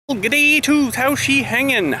G'day tooth, how's she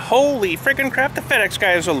hanging? Holy freaking crap, the FedEx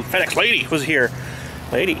guy, so FedEx lady was here.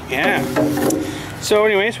 Lady, yeah. So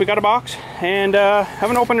anyways, we got a box and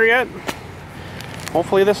haven't opened her yet.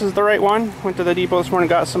 Hopefully this is the right one. Went to the depot this morning,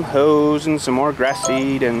 got some hose and some more grass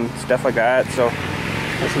seed and stuff like that. So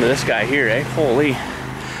listen to this guy here, eh? Holy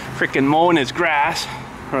freaking mowing his grass.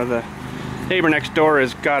 Or the neighbor next door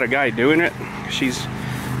has got a guy doing it. She's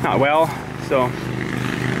not well, so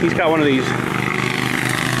he's got one of these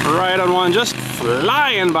right on one, just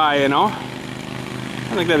flying by, you know. I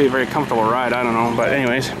don't think that'd be a very comfortable ride, I don't know, but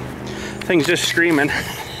anyways, thing's just screaming.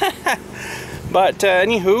 But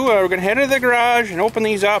anywho, we're gonna head to the garage and open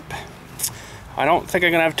these up. I don't think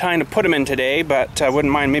I'm gonna have time to put them in today, but I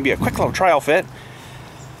wouldn't mind maybe a quick little trial fit,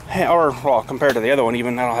 or well, compared to the other one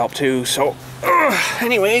even, that'll help too. So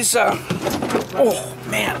anyways, oh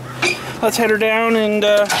man, let's head her down and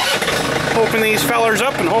open these fellers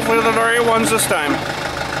up, and hopefully they're the right ones this time.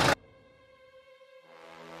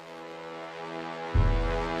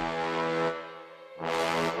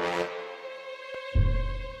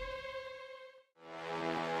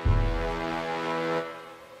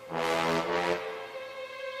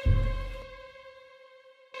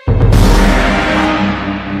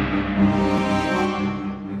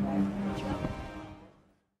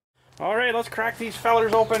 Alright, let's crack these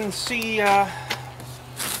fellers open and see if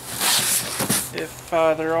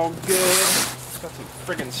they're all good. It's got some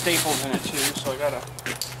friggin' staples in it too, so I gotta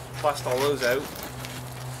bust all those out.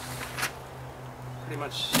 Pretty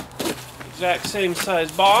much exact same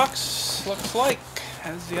size box, looks like,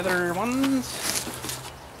 as the other ones.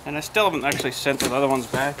 And I still haven't actually sent the other ones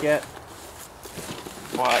back yet.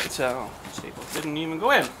 But staples didn't even go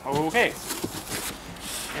in. Okay.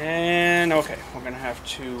 And okay, we're gonna have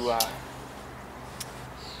to look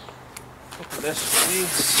at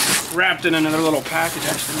this way. Wrapped in another little package.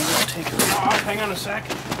 Actually, maybe I'll take it off. Hang on a sec.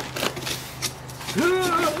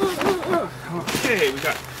 Okay, we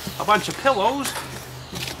got a bunch of pillows.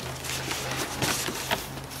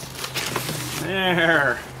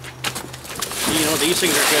 There. You know what these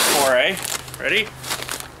things are good for, eh? Ready?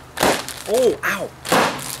 Oh, ow!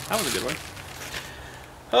 That was a good one.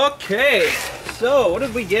 Okay. So, what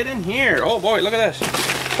did we get in here? Oh boy, look at this. A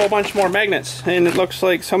whole bunch more magnets. And it looks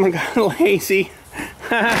like someone got lazy.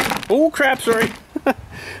 Oh crap, sorry.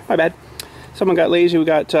 My bad. Someone got lazy. We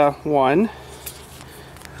got 1,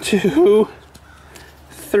 2,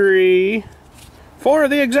 3, 4 of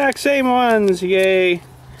the exact same ones. Yay.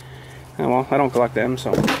 Oh well, I don't collect them,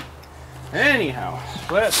 so. Anyhow,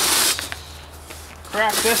 let's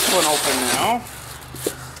crack this one open now.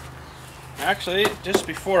 Actually, just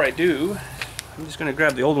before I do, I'm just going to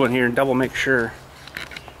grab the old one here and double make sure.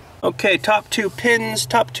 Okay, top two pins,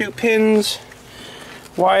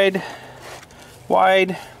 wide,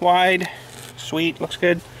 wide, wide, sweet, looks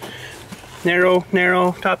good. Narrow,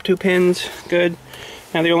 narrow, top 2 pins, good.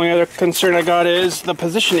 Now the only other concern I got is the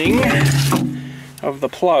positioning of the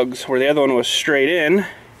plugs, where the other one was straight in.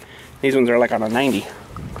 These ones are like on a 90.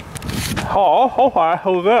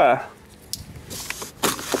 Oh, there.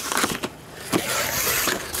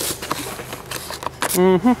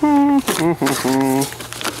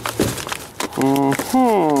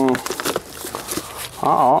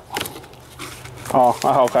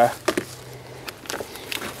 Oh, okay.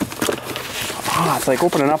 Ah, it's like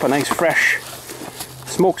opening up a nice fresh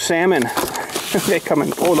smoked salmon. They come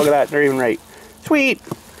in. Oh, look at that. They're even right. Sweet.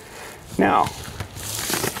 Now.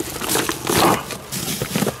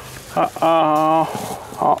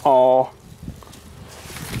 Uh-oh.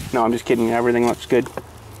 No, I'm just kidding. Everything looks good.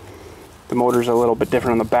 The motor's a little bit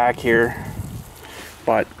different on the back here,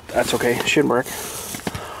 but that's okay, it should work.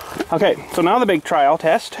 Okay, so now the big trial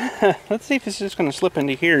test. Let's see if this is just gonna slip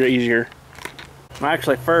into here easier.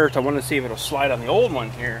 Actually, first, I want to see if it'll slide on the old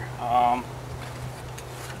one here. I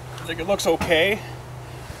think it looks okay.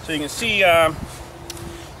 So you can see,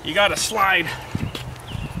 you gotta slide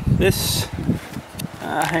this,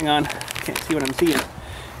 hang on, can't see what I'm seeing.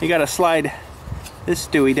 You gotta slide this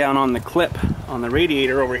Stewie down on the clip on the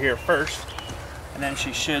radiator over here first, and then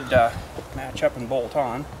she should match up and bolt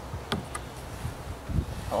on.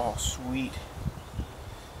 Oh, sweet.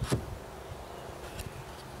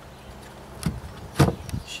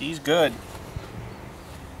 She's good.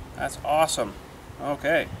 That's awesome.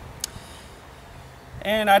 Okay.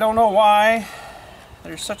 And I don't know why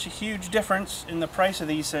there's such a huge difference in the price of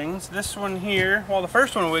these things. This one here, well, the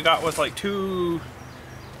first one we got was like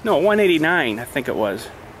 $189, I think it was,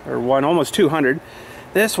 or almost 200.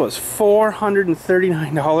 This was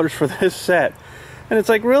 $439 for this set. And it's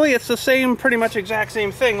like, really, it's the same, pretty much exact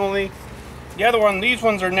same thing, only the other one, these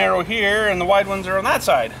ones are narrow here, and the wide ones are on that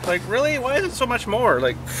side. Like, really? Why is it so much more?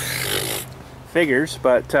 Like, figures.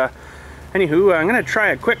 But anywho, I'm gonna try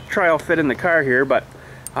a quick trial fit in the car here, but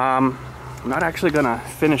I'm not actually gonna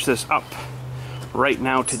finish this up right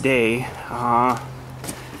now today. Now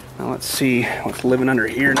let's see what's living under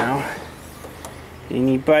here now.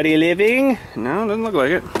 Anybody living? No, doesn't look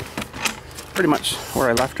like it. Pretty much where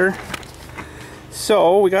I left her.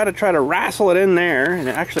 So we got to try to wrestle it in there, and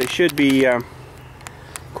it actually should be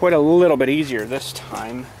quite a little bit easier this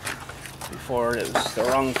time. Before it was the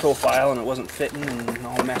wrong profile and it wasn't fitting and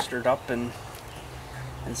all messed it up and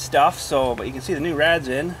stuff. So, but you can see the new rad's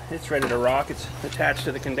in. It's ready to rock. It's attached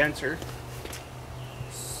to the condenser.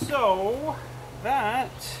 So that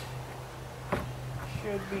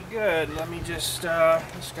should be good. Let me just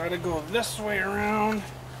got to go this way around.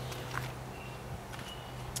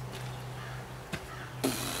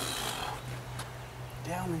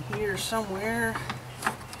 Down in here somewhere.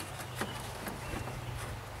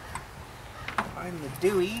 Find the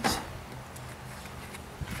dewies.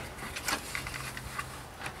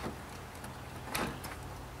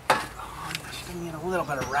 Oh, just gonna need a little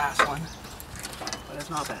bit of wrestling, but it's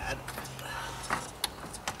not bad.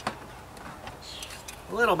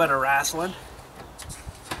 A little bit of wrestling.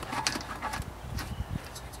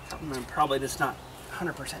 Something I'm probably just not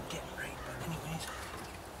 100% getting right, but anyways.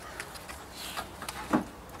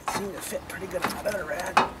 It seemed to fit pretty good on that other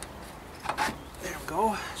rad. There we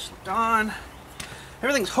go, slipped on.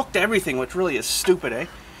 Everything's hooked to everything, which really is stupid, eh?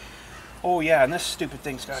 Oh yeah, and this stupid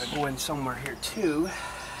thing's got to go in somewhere here too.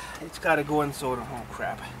 It's got to go in so, oh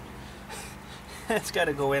crap. It's got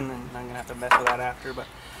to go in, and I'm gonna have to mess with that after, but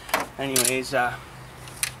anyways,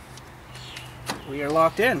 we are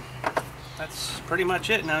locked in. That's pretty much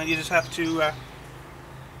it. Now you just have to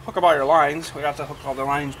hook up all your lines. We have to hook all the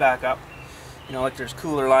lines back up. You know, like there's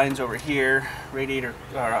cooler lines over here, radiator,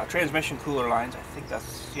 or transmission cooler lines. I think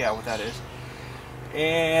that's, yeah, what that is.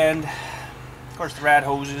 And of course the rad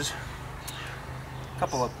hoses. A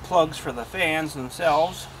couple of plugs for the fans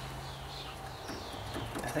themselves.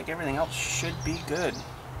 I think everything else should be good.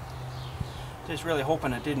 Just really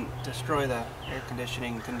hoping it didn't destroy the air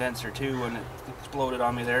conditioning condenser too when it exploded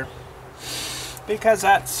on me there, because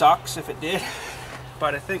that sucks if it did.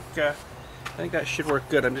 But I think that should work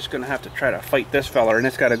good. I'm just gonna have to try to fight this fella, and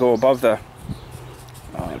it's got to go above the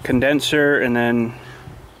condenser and then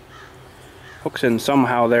hooks in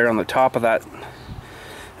somehow there on the top of that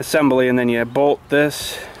assembly, and then you bolt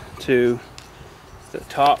this to the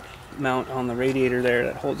top mount on the radiator there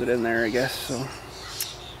that holds it in there, I guess. So,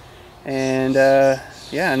 and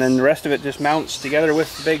yeah, and then the rest of it just mounts together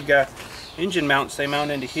with the big engine mounts. They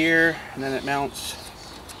mount into here, and then it mounts.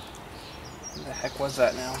 What the heck was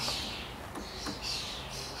that now?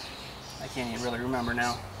 I can't even really remember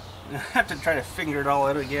now. I have to try to figure it all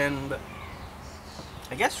out again, but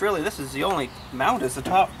I guess really this is the only mount is the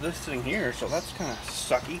top of this thing here, so that's kind of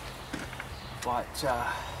sucky. But it's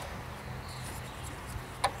gonna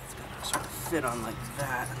sort of fit on like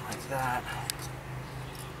that and like that.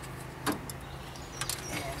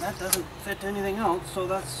 And that doesn't fit anything else, so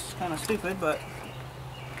that's kind of stupid, but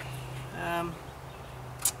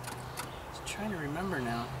just trying to remember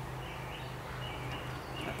now.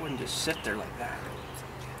 That wouldn't just sit there like that.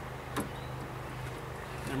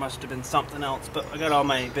 There must have been something else, but I got all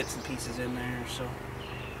my bits and pieces in there, so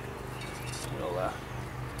we'll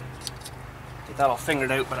get that all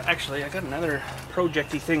figured out. But actually, I got another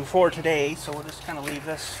projecty thing for today, so we'll just kind of leave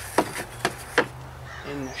this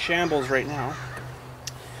in shambles right now.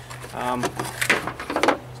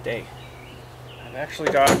 Today, I've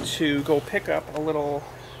actually got to go pick up a little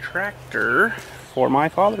tractor for my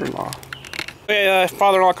father-in-law.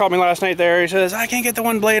 Father-in-law called me last night there. He says, I can't get the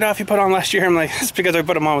one blade off you put on last year. I'm like, that's because I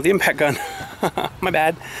put them on with the impact gun. My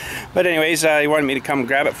bad. But anyways, he wanted me to come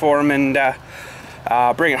grab it for him and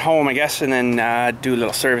bring it home, I guess, and then do a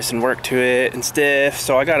little service and work to it and stuff.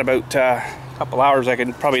 So I got about a couple hours I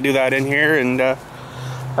could probably do that in here. And I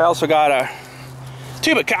also got a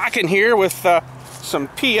tube of caulk in here with some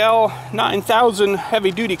PL 9000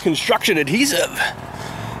 heavy-duty construction adhesive.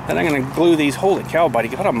 And I'm gonna glue these. Holy cow, buddy,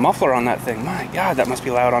 got a muffler on that thing. My God, that must be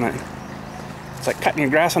loud on it. It's like cutting your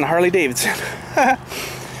grass on a Harley Davidson.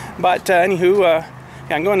 But anywho, yeah,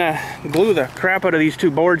 I'm going to glue the crap out of these two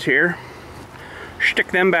boards here, stick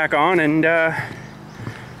them back on, and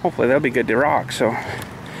hopefully they'll be good to rock. So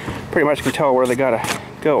pretty much can tell where they gotta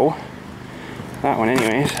go. That one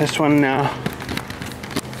anyways. This one I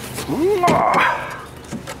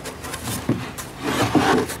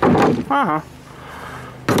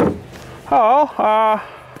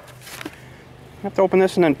have to open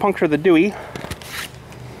this and then puncture the dewey.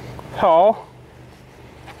 Så.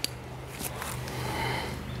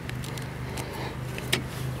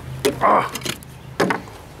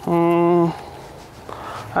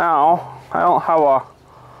 Now, I don't have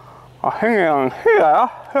a hanging here,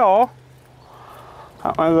 so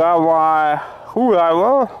I got my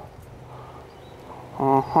screwdriver.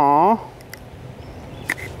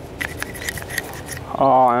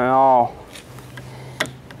 Oh no.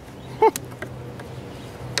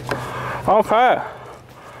 Okay.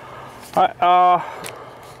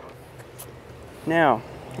 Now,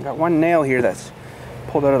 I got one nail here that's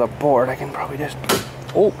pulled out of the board. I can probably just...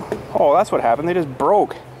 Oh, that's what happened. They just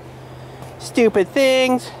broke. Stupid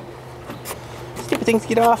things. Stupid things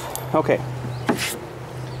get off. Okay.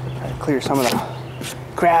 Try to clear some of the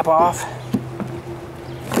crap off.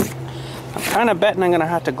 I'm kind of betting I'm going to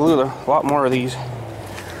have to glue a lot more of these.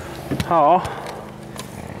 Oh.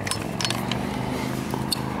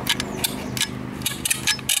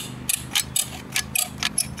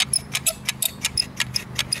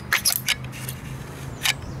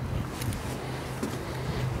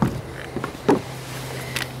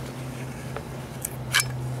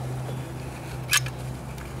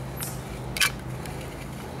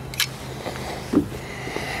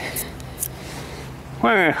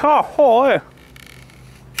 Hey, hey.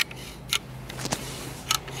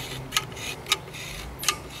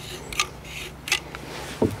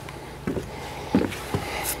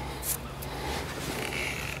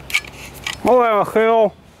 Oh,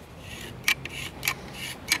 hell.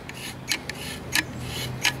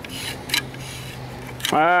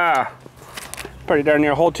 Ah, pretty darn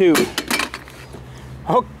near a whole tube.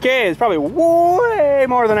 Okay, it's probably way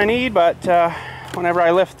more than I need, but whenever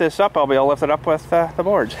I lift this up, I'll be able to lift it up with the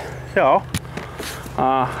boards. So,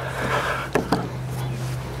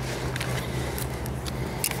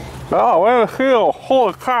 oh, where's the seal?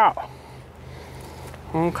 Holy crap.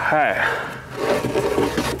 Okay.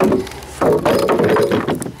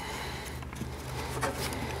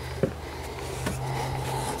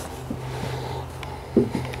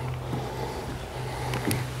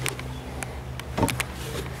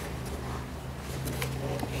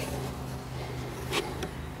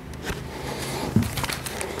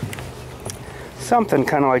 Something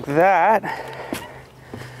kind of like that.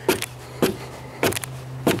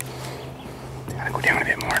 Gotta go down a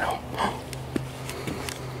bit more though.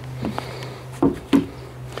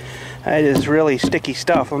 That is really sticky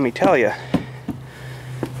stuff, let me tell you.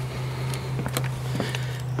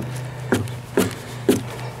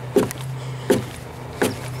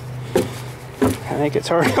 I think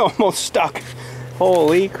it's already almost stuck.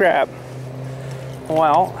 Holy crap.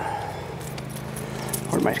 Well,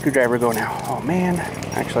 where'd my screwdriver go now? Oh man,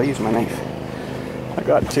 actually I'll use my knife. I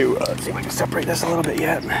got to see if I can separate this a little bit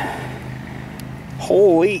yet.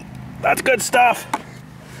 Holy, that's good stuff.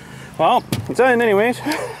 Well, it's in anyways.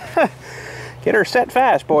 Get her set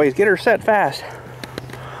fast, boys, get her set fast.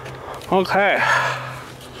 Okay.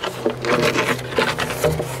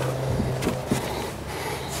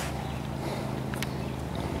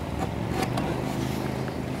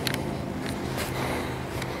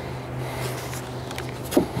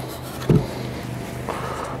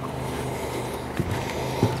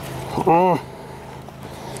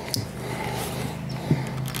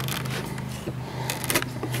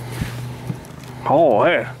 Oh,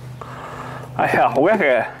 hey. I have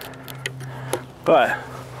wicked. But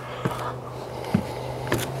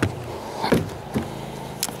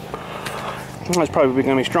that's probably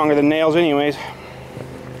going to be stronger than nails anyways.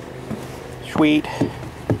 Sweet.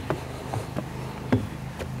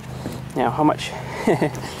 Now, how much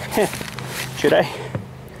should I?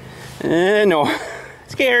 No.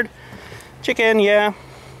 Scared. Chicken, yeah.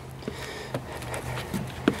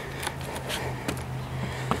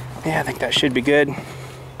 Yeah, I think that should be good.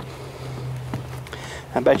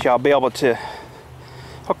 I bet you I'll be able to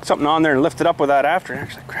hook something on there and lift it up with that after.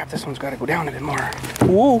 Actually, crap, this one's got to go down a bit more.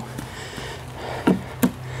 Woo!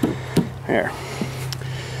 There.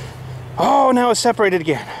 Oh, now it's separated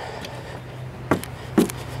again.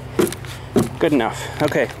 Good enough.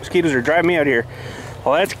 Okay, mosquitoes are driving me out here.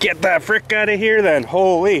 Well, let's get that frick out of here then.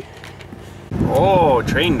 Holy. Oh,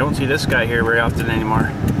 train, don't see this guy here very often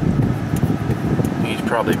anymore. He's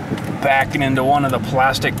probably backing into one of the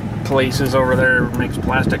plastic places over there, makes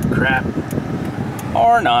plastic crap.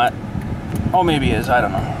 Or not. Oh, maybe he is, I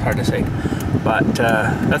don't know, hard to say. But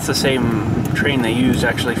that's the same train they use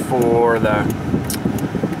actually for the,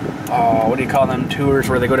 what do you call them, tours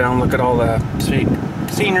where they go down and look at all the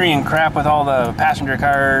scenery and crap with all the passenger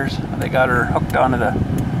cars. They got her hooked onto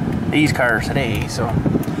these cars today, so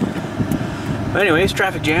But anyways,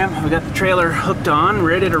 traffic jam. We got the trailer hooked on,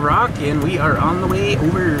 ready to rock, and we are on the way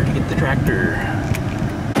over to get the tractor.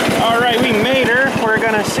 Alright, we made her. We're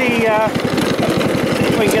gonna see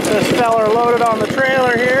if we can get this feller loaded on the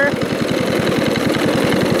trailer here.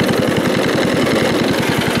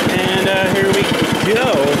 And here we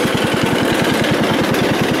go.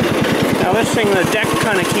 Now this thing, the deck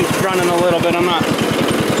kind of keeps running a little bit. I'm not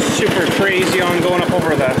super crazy on going up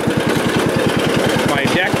over my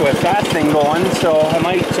deck with that thing going, so I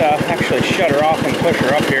might actually shut her off and push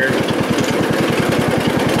her up here.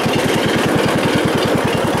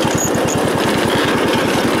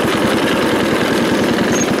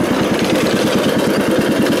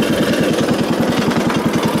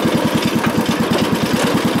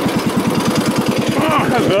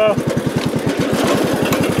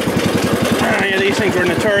 Yeah, these things were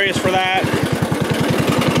notorious for that.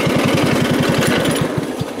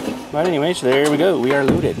 But anyways, there we go. We are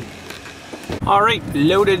loaded. All right,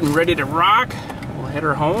 loaded and ready to rock. We'll head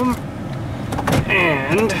her home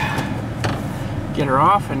and get her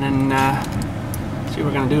off, and then see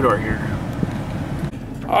what we're gonna do to her here.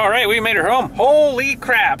 All right, we made her home. Holy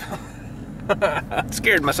crap!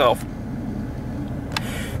 Scared myself.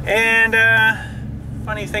 And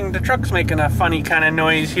funny thing, the truck's making a funny kind of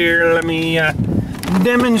noise here. Let me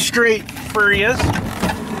demonstrate for you. I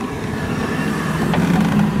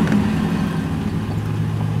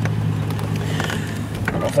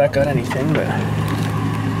don't know if that got anything, but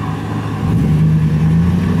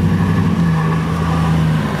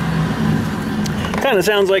kind of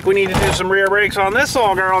sounds like we need to do some rear brakes on this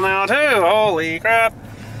old girl now too. Holy crap.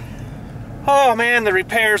 Oh man, the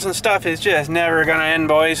repairs and stuff is just never gonna end,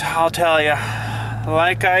 boys. I'll tell you.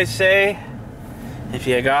 Like I say, if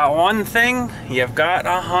you got one thing, you've got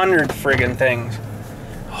 100 friggin' things.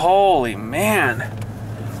 Holy man.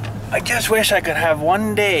 I just wish I could have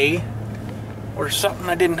one day where something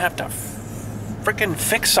I didn't have to frickin'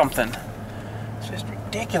 fix something. It's just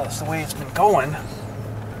ridiculous the way it's been going.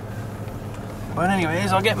 But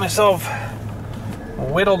anyways, I'll get myself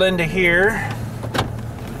whittled into here.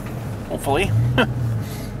 Hopefully.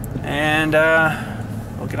 And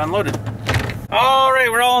we'll get unloaded. Alright,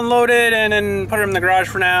 we're all unloaded and then put her in the garage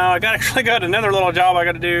for now. I actually got another little job I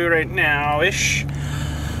got to do right now-ish.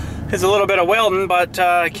 It's a little bit of welding, but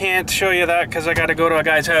I can't show you that because I got to go to a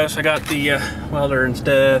guy's house. I got the welder and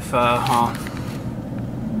stuff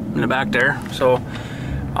in the back there. So,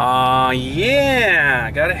 yeah,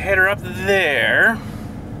 I got to head her up there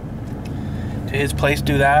to his place,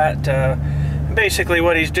 do that. Basically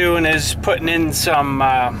what he's doing is putting in some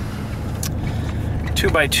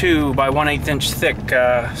 2x2 by 1/8 inch thick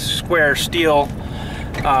square steel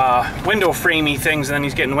window framey things, and then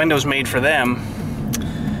he's getting windows made for them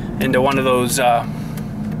into one of those oh,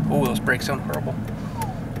 those brakes sound horrible.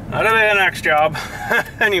 That'll be the next job.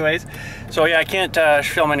 Anyways, so yeah, I can't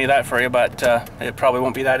film any of that for you, but it probably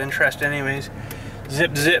won't be that interesting anyways.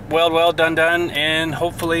 Zip zip, weld done, and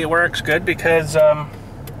hopefully it works good, because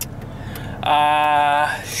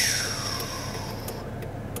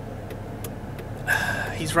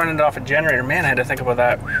he's running it off a generator. Man, I had to think about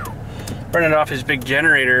that. Running it off his big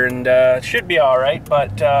generator, and it should be all right,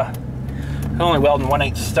 but I'm only welding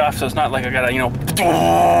 1/8 stuff, so it's not like I gotta, you know,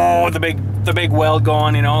 the big weld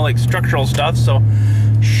going, you know, like structural stuff. So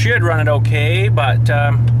should run it okay, but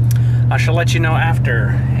I shall let you know after.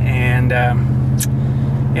 And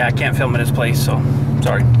yeah, I can't film at his place, so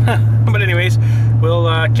sorry. But anyways, we'll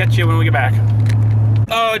catch you when we get back.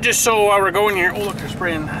 Just so while we're going here, oh look, they're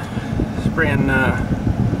spraying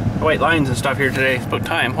white lines and stuff here today. It's about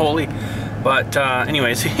time, holy. But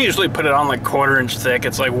anyways, he usually put it on like 1/4 inch thick.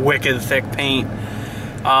 It's like wicked thick paint.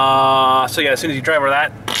 So yeah, as soon as you drive over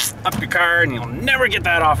that, up your car, and you'll never get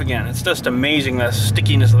that off again. It's just amazing, the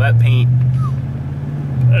stickiness of that paint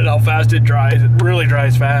and how fast it dries. It really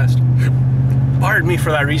dries fast. Pardon me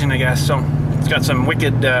for that reason, I guess. So it's got some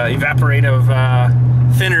wicked evaporative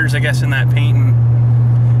thinners, I guess, in that paint,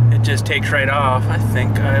 and it just takes right off. I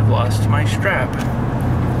think I've lost my strap.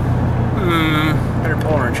 Better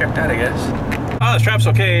pull her and check that, I guess. Oh, the strap's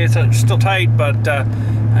okay. It's still tight, but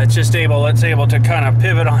it's just able to kind of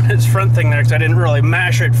pivot on its front thing there, because I didn't really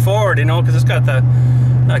mash it forward, you know, because it's got the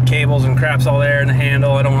cables and craps all there in the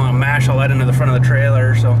handle. I don't want to mash all that into the front of the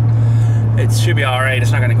trailer, so it should be all right.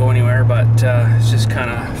 It's not going to go anywhere, but it's just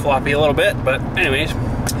kind of floppy a little bit. But anyways,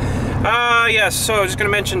 yes. So I was just going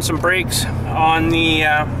to mention some brakes on the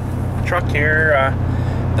truck here.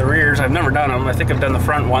 The rears, I've never done them. I think I've done the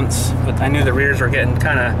front once, but I knew the rears were getting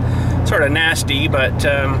kind of sort of nasty. But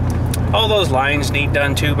all those lines need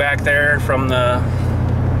done too back there from the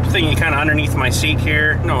thingy kind of underneath my seat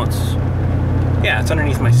here. No, it's Yeah, it's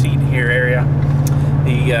underneath my seat here area.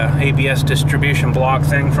 The ABS distribution block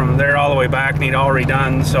thing from there all the way back need all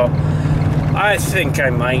redone, so I think I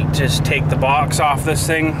might just take the box off this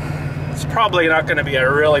thing. It's probably not going to be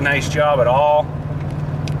a really nice job at all,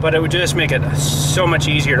 but it would just make it so much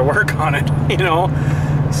easier to work on it, you know.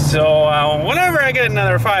 So whenever I get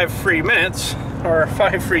another 5 free minutes, or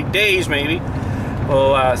 5 free days maybe,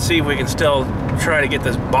 we'll see if we can still try to get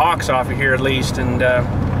this box off of here at least, and then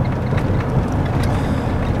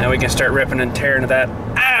we can start ripping and tearing that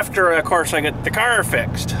after, of course, I get the car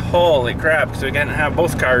fixed. Holy crap, because we can't have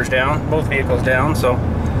both cars down, both vehicles down, so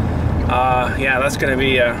yeah, that's going to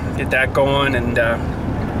be, get that going, and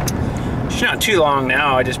it's not too long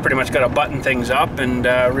now. I just pretty much got to button things up and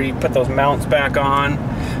re-put those mounts back on.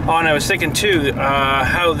 Oh, and I was thinking too,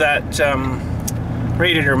 how that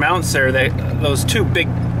radiator mounts there, those 2 big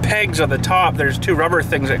pegs on the top, there's 2 rubber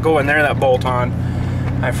things that go in there that bolt on.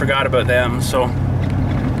 I forgot about them, so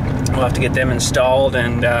we'll have to get them installed,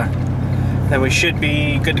 and then we should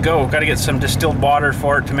be good to go. Got to get some distilled water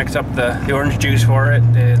for it to mix up the orange juice for it,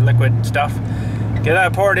 the liquid stuff. Get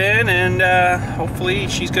that poured in, and hopefully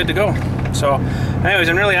she's good to go. So anyways,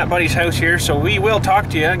 I'm really at Buddy's house here, so we will talk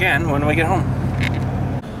to you again when we get home.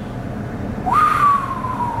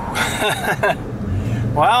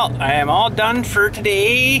 Well, I am all done for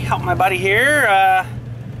today. Help my buddy here. It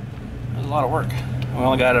was a lot of work. We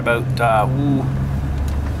only got about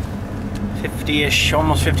 50-ish,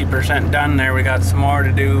 almost 50% done there. We got some more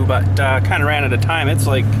to do, but kind of ran out of time. It's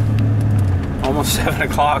like almost 7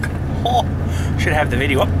 o'clock. Oh, should have the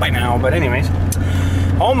video up by now, but anyways,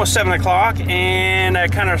 almost 7 o'clock, and I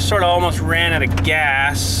kind of sort of almost ran out of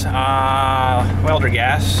gas, welder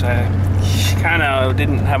gas. Kind of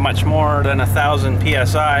didn't have much more than 1,000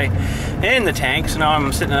 psi in the tank, so now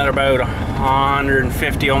I'm sitting at about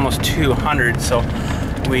 150, almost 200. So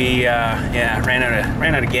we yeah,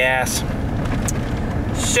 ran out of gas.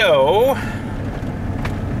 So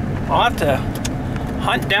I'll have to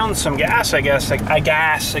hunt down some gas, I guess. I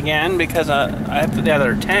gas again, because I have the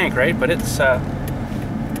other tank, right? But it's oh,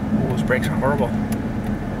 those brakes are horrible.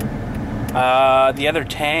 The other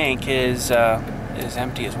tank is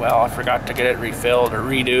empty as well. I forgot to get it refilled, or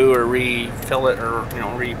redo, or refill it, or, you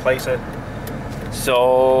know, replace it.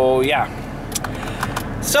 So yeah,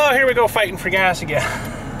 so here we go, fighting for gas again.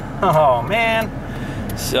 Oh man.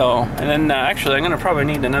 So, and then actually I'm gonna probably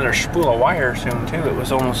need another spool of wire soon too. It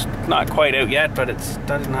was almost not quite out yet, but it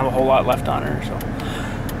doesn't have a whole lot left on her. So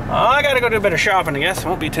I gotta go do a bit of shopping, I guess. It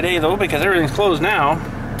won't be today though, because everything's closed now.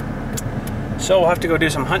 So we'll have to go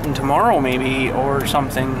do some hunting tomorrow maybe, or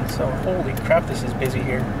something. So holy crap, this is busy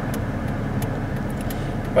here.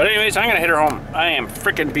 But anyways, I'm gonna hit her home. I am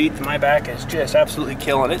freaking beat. My back is just absolutely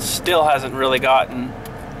killing. It still hasn't really gotten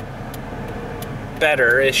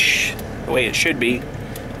better-ish, the way it should be,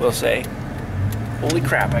 we'll say. Holy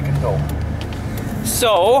crap, I can go.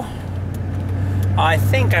 So I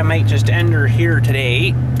think I might just end her here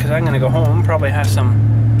today, because I'm gonna go home, probably have some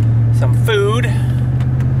food,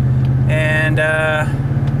 and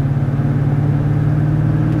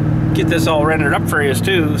get this all rendered up for you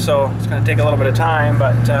too, so it's going to take a little bit of time,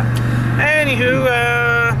 but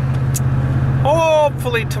anywho,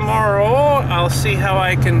 hopefully tomorrow I'll see how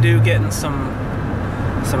I can do getting some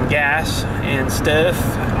gas and stuff,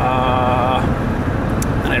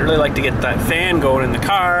 and I'd really like to get that fan going in the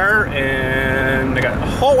car, and I got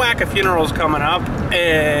a whole whack of funerals coming up,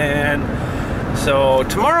 and so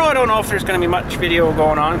tomorrow I don't know if there's going to be much video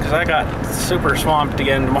going on, because I got super swamped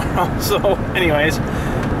again tomorrow. So anyways,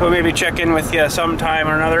 we'll maybe check in with you sometime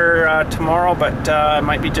or another tomorrow, but it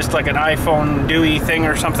might be just like an iPhone Dewey thing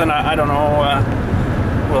or something. I don't know.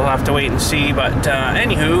 We'll have to wait and see. But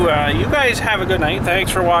anywho, you guys have a good night.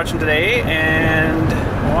 Thanks for watching today. And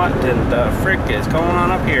what in the frick is going on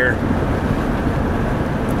up here?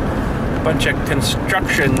 Bunch of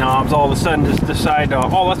construction knobs all of a sudden just decide to,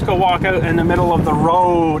 oh, let's go walk out in the middle of the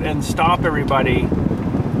road and stop everybody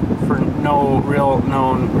for no real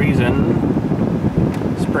known reason.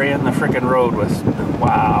 Spraying the frickin' road with,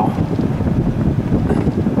 wow.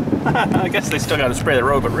 I guess they still gotta spray the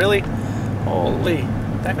road, but really? Holy,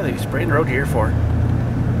 what are they spraying the road here for?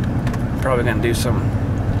 Probably gonna do some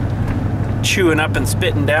chewing up and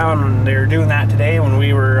spitting down, and they were doing that today when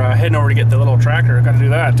we were heading over to get the little tractor. Gotta do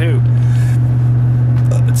that too.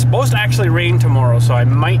 It's supposed to actually rain tomorrow, so I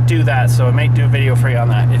might do that. So I might do a video for you on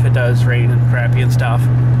that if it does rain and crappy and stuff.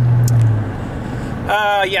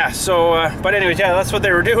 Yeah, so, but anyways, yeah, that's what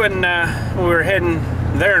they were doing when we were heading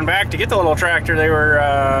there and back to get the little tractor. They were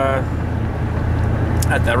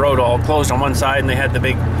at the road all closed on one side, and they had the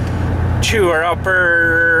big chewer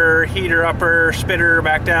upper welder, heater upper, spitter,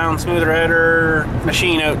 back down, smoother outer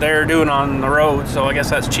machine out there doing on the road, so I guess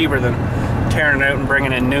that's cheaper than tearing it out and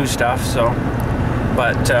bringing in new stuff. So,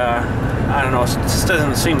 but I don't know, it just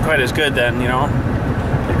doesn't seem quite as good then, you know.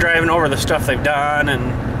 They're driving over the stuff they've done, and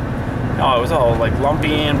oh, it was all like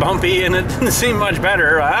lumpy and bumpy, and it didn't seem much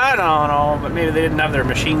better. I don't know, but maybe they didn't have their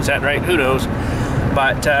machine set right, who knows.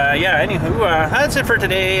 But yeah, anywho, that's it for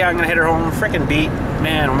today. I'm gonna head her home. Freaking beat,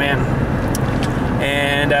 man, oh man.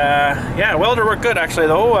 And yeah, welder worked good actually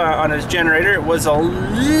though on his generator. It was a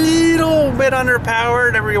little bit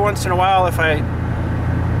underpowered every once in a while. If I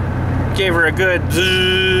gave her a good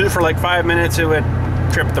zzz for like 5 minutes, it would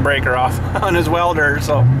trip the breaker off on his welder.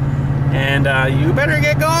 So, and you better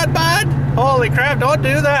get going, bud. Holy crap, don't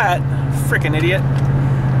do that, freaking idiot.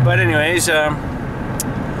 But anyways, yeah,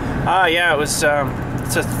 it was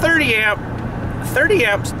it's a 30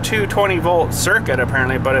 amps 220 volt circuit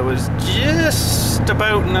apparently, but it was just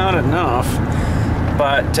about not enough.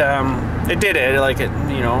 But it did it, like it,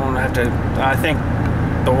 you know. I think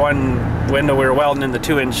the one window we were welding in the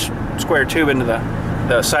 2-inch square tube into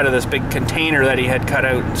the side of this big container that he had cut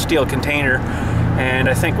out, steel container, and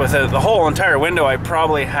I think with the whole entire window I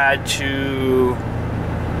probably had to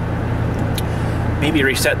maybe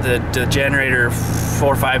reset the generator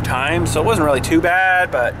 4 or 5 times, so it wasn't really too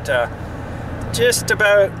bad, but just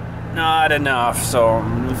about not enough. So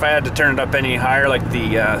if I had to turn it up any higher, like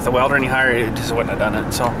the welder any higher, it just wouldn't have done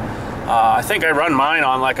it. So I think I run mine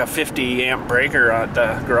on like a 50 amp breaker at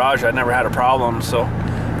the garage. I never had a problem, so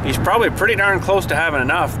he's probably pretty darn close to having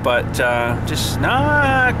enough, but just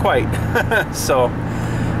not quite. So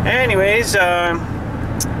anyways,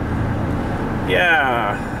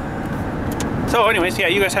 yeah. So anyways, yeah,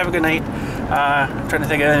 you guys have a good night. I'm trying to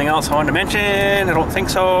think of anything else I wanted to mention. I don't think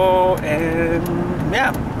so. And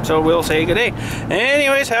yeah, so we'll say good day.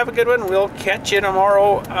 Anyways, have a good one. We'll catch you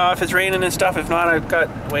tomorrow if it's raining and stuff. If not, I've got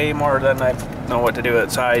way more than I know what to do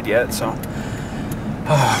outside yet. So,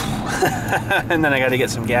 and then I got to get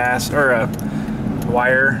some gas or a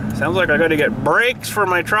wire. Sounds like I got to get brakes for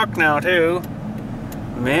my truck now too.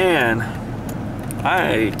 Man,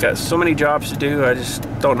 I got so many jobs to do. I just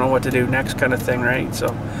don't know what to do next, kind of thing, right?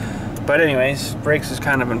 So, but anyways, brakes is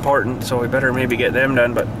kind of important, so we better maybe get them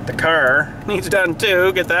done. But the car needs done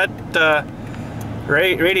too. Get that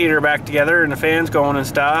radiator back together and the fans going and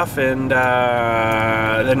stuff. And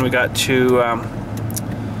then we got to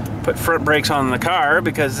put front brakes on the car,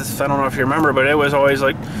 because this, I don't know if you remember, but it was always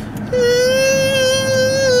like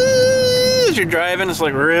as you're driving. It's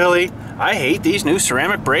like, really? I hate these new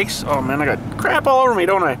ceramic brakes. Oh man, I got crap all over me,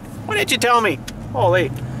 don't I? Why didn't you tell me? Holy,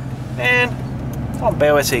 man, it's all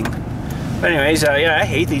embarrassing. But anyways, yeah, I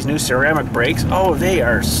hate these new ceramic brakes. Oh, they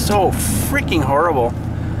are so freaking horrible.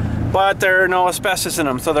 But there are no asbestos in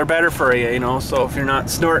them, so they're better for you, you know. So if you're not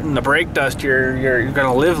snorting the brake dust, you're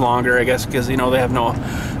gonna live longer, I guess, because you know they have no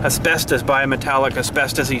asbestos, bimetallic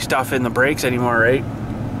asbestos-y stuff in the brakes anymore, right?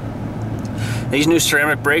 These new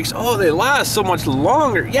ceramic brakes, oh, they last so much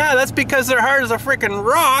longer. Yeah, that's because they're hard as a freaking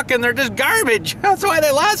rock and they're just garbage. That's why they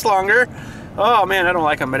last longer. Oh man, I don't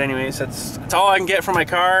like them. But anyways, that's all I can get for my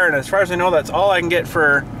car, and as far as I know, that's all I can get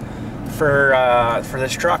for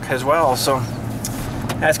this truck as well. So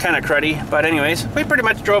that's kind of cruddy. But anyways, we pretty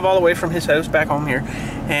much drove all the way from his house back home here,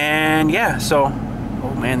 and yeah. So,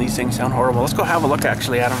 oh man, these things sound horrible. Let's go have a look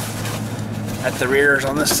actually at them, at the rears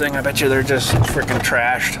on this thing. I bet you they're just freaking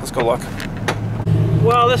trashed. Let's go look.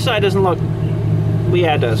 Well, this side doesn't look,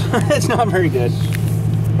 yeah, it does. It's not very good.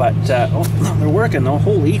 But, oh, they're working though.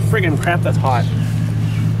 Holy friggin' crap, that's hot.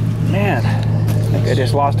 Man, I think I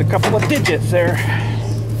just lost a couple of digits there.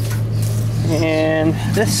 And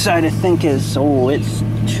this side I think is, oh, it's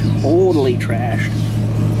totally trashed.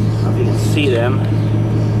 I don't know if you can see them.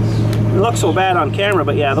 It looks so bad on camera,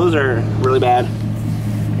 but yeah, those are really bad.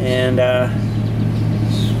 And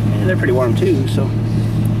they're pretty warm too, so.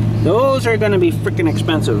 Those are going to be freaking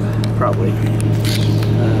expensive, probably.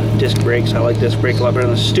 Disc brakes. I like disc brake a lot better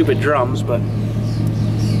than the stupid drums, but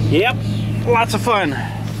yep, lots of fun.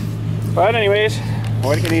 But anyways,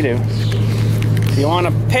 what can you do? If you want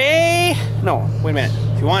to pay, no, wait a minute.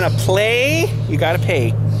 If you want to play, you got to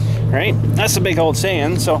pay, right? That's the big old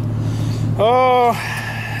saying. So, oh,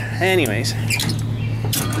 anyways,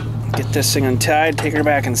 get this thing untied, take her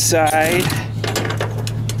back inside.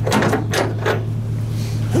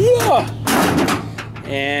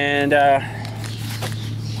 And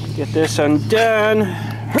get this undone.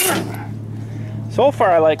 So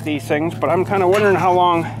far I like these things, but I'm kind of wondering how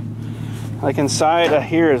long, like inside of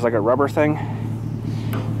here is like a rubber thing,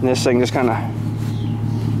 and this thing just kind of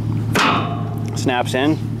snaps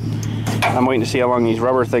in. I'm waiting to see how long these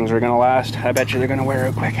rubber things are going to last. I bet you they're going to wear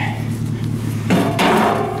out quick.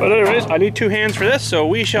 But anyways, I need 2 hands for this, so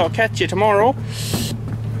we shall catch you tomorrow.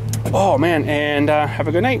 Oh man, and have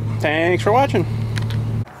a good night. Thanks for watching.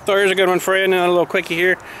 So here's a good one for you, another little quickie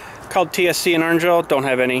here. Called TSC in Orangeville, don't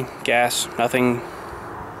have any gas, nothing.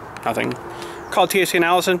 Called TSC in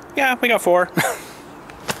Allison, yeah, we got 4.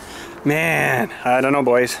 Man, I don't know,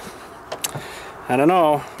 boys. I don't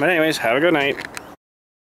know. But anyways, have a good night.